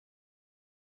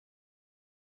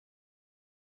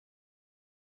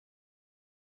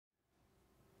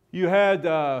You had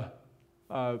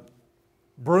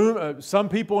some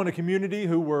people in a community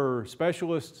who were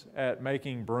specialists at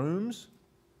making brooms.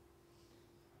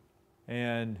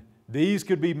 And these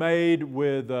could be made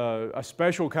with a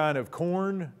special kind of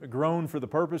corn grown for the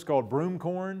purpose called broom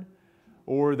corn,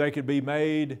 or they could be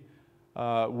made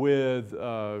with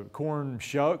corn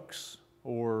shucks,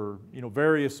 or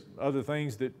various other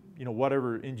things that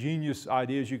whatever ingenious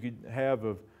ideas you could have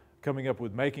of coming up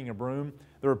with making a broom.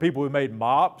 There were people who made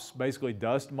mops, basically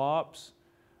dust mops,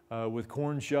 with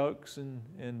corn shucks and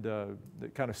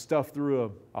that kind of stuffed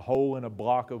through a hole in a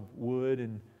block of wood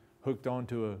and hooked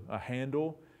onto a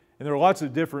handle. And there are lots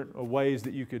of different ways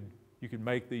that you could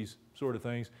make these sort of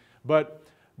things. But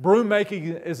broom making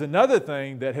is another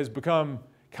thing that has become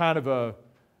kind of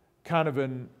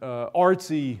an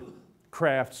artsy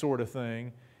craft sort of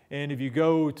thing. And if you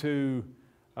go to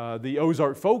the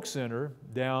Ozark Folk Center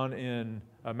down in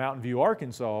Mountain View,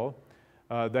 Arkansas,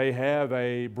 they have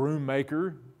a broom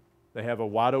maker. They have a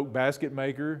white oak basket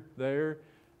maker there.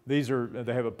 They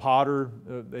have a potter.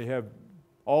 They have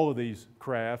all of these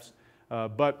crafts.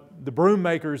 But the broom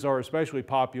makers are especially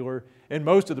popular, and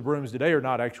most of the brooms today are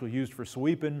not actually used for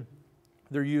sweeping.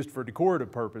 They're used for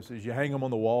decorative purposes. You hang them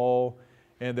on the wall,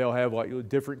 and they'll have like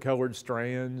different colored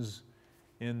strands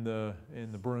in the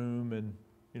broom, and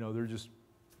they're just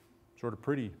sort of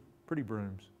pretty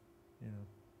brooms.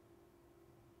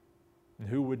 And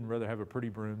who wouldn't rather have a pretty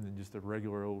broom than just a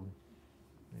regular old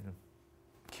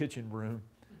kitchen broom?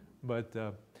 But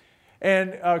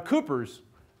coopers.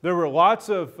 There were lots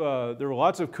of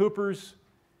coopers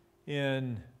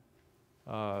in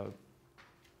the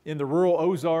rural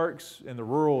Ozarks and the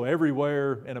rural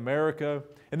everywhere in America,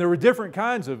 and there were different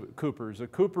kinds of coopers. A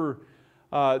cooper,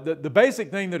 the basic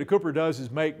thing that a cooper does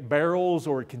is make barrels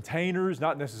or containers,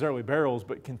 not necessarily barrels,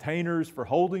 but containers for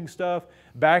holding stuff.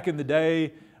 Back in the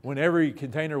day, when every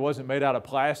container wasn't made out of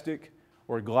plastic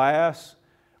or glass,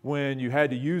 when you had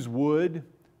to use wood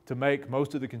to make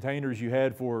most of the containers you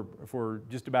had for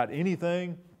just about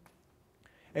anything.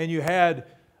 And you had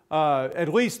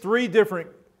at least 3 different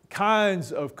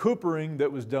kinds of coopering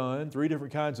that was done, 3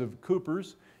 different kinds of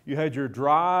coopers. You had your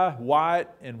dry, white,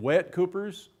 and wet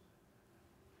coopers.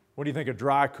 What do you think a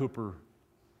dry cooper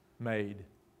made?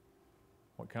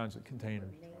 What kinds of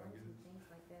containers? Nails and things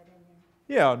like that in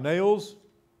there. Yeah, nails.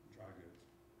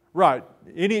 Right.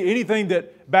 Anything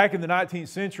that back in the 19th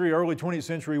century, early 20th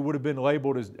century would have been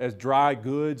labeled as dry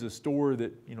goods, a store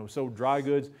that sold dry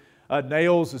goods.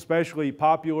 Nails especially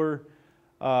popular.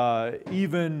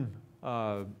 Even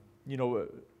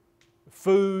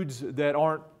foods that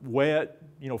aren't wet,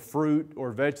 fruit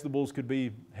or vegetables could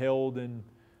be held in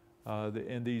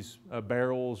these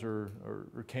barrels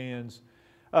or cans.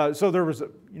 So there was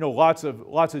lots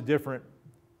of different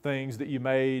things that you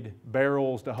made,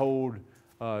 barrels to hold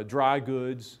dry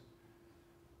goods.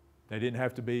 They didn't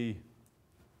have to be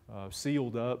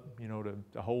sealed up,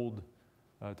 to hold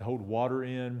water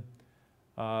in.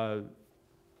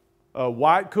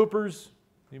 White coopers.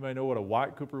 You may know what a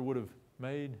white cooper would have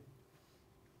made.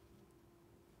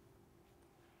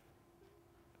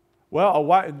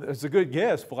 Well, it's a good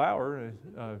guess. Flour,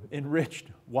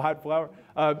 enriched white flour.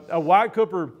 A white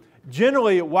cooper.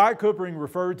 Generally, white coopering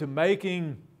referred to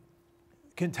making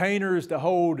containers to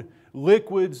hold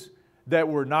liquids that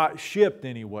were not shipped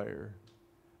anywhere.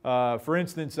 For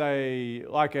instance,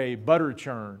 like a butter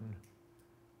churn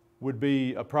would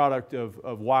be a product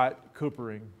of white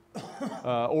coopering,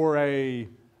 or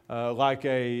like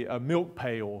a milk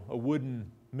pail, a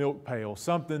wooden milk pail,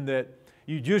 something that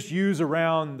you just use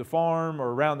around the farm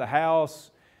or around the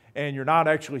house, and you're not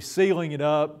actually sealing it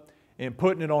up and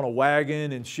putting it on a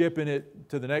wagon and shipping it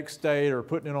to the next state, or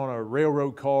putting it on a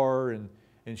railroad car and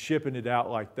shipping it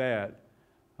out like that.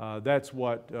 That's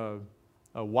what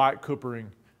white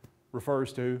coopering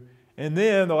refers to. And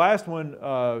then the last one,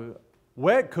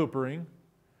 wet coopering,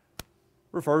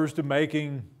 refers to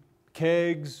making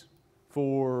kegs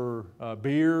for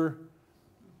beer,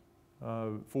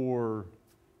 for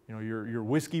your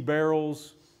whiskey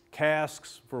barrels,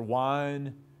 casks for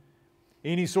wine,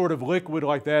 any sort of liquid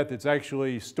like that that's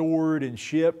actually stored and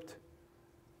shipped,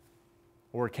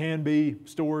 or can be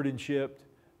stored and shipped.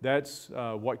 That's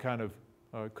what kind of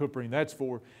coopering that's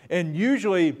for. And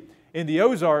usually in the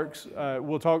Ozarks,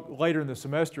 we'll talk later in the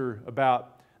semester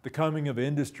about the coming of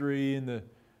industry and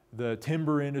the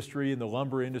timber industry and the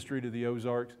lumber industry to the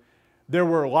Ozarks. There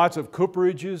were lots of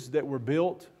cooperages that were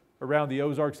built around the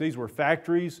Ozarks. These were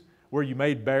factories where you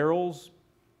made barrels.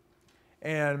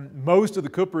 And most of the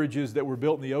cooperages that were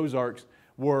built in the Ozarks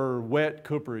were wet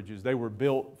cooperages. They were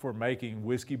built for making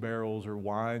whiskey barrels or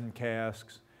wine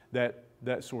casks, that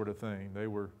sort of thing. They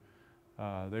were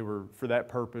They were for that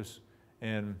purpose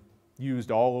and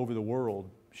used all over the world,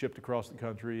 shipped across the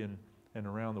country and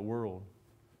around the world.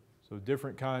 So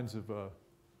different kinds of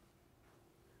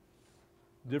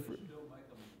different. Still make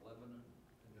them in Lebanon,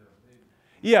 and they're big.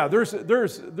 Yeah,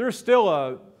 there's still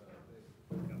a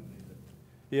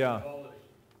yeah. All this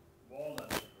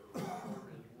walnuts or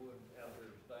his wood out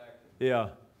there stacked. Yeah.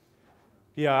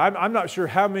 Yeah, I'm not sure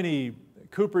how many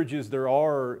cooperages there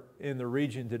are in the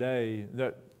region today.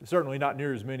 That certainly not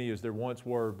near as many as there once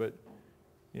were, but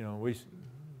you know,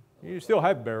 you still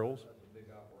have barrels. That's a big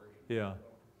operation. Yeah,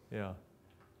 yeah.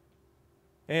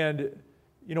 And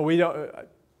you know, we don't.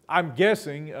 I'm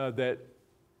guessing that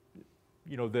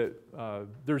you know that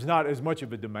there's not as much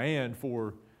of a demand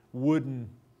for wooden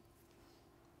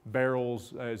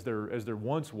barrels as there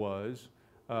once was.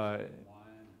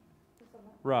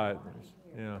 Right.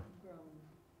 Yeah.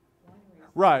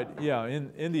 Right. Yeah.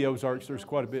 In the Ozarks, there's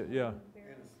quite a bit. Yeah.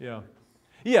 Yeah.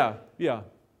 Yeah. Yeah.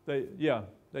 They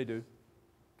do.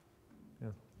 Yeah.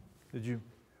 Did you?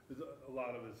 There's a lot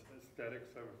of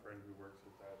aesthetics. I have a friend who works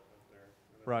with that up there.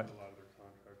 And Right. A lot of their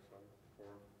contracts on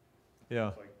for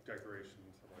Yeah. like decoration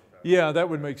and stuff like that. Yeah, that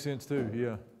would make sense too.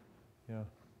 Yeah. Yeah.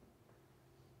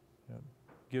 Yeah.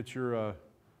 Get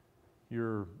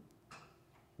your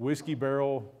whiskey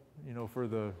barrel, you know, for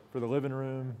the living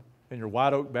room, and your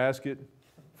white oak basket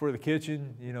for the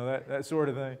kitchen, you know, that sort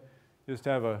of thing. Just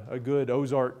have a good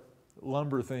Ozark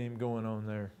lumber theme going on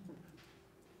there.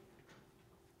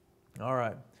 All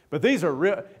right. But these are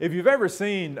real. If you've ever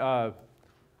seen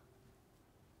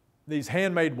these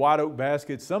handmade white oak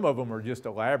baskets, some of them are just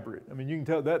elaborate. I mean, you can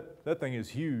tell that thing is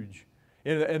huge.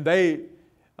 And they,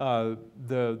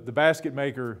 the basket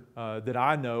maker that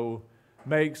I know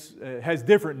has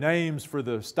different names for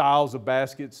the styles of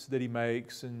baskets that he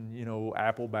makes, and you know,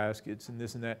 apple baskets and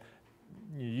this and that.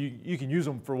 You can use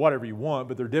them for whatever you want,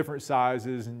 but they're different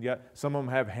sizes, and some of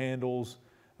them have handles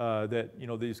that, you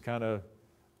know, these kind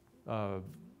of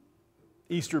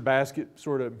Easter basket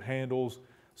sort of handles.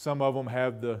 Some of them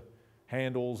have the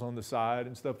handles on the side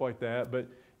and stuff like that. But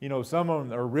you know, some of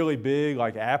them are really big,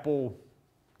 like apple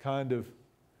kind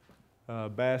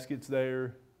of baskets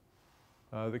there.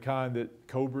 The kind that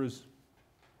cobras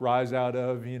rise out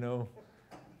of, you know.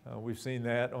 We've seen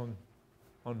that on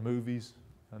movies.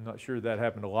 I'm not sure that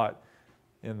happened a lot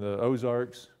in the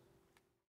Ozarks,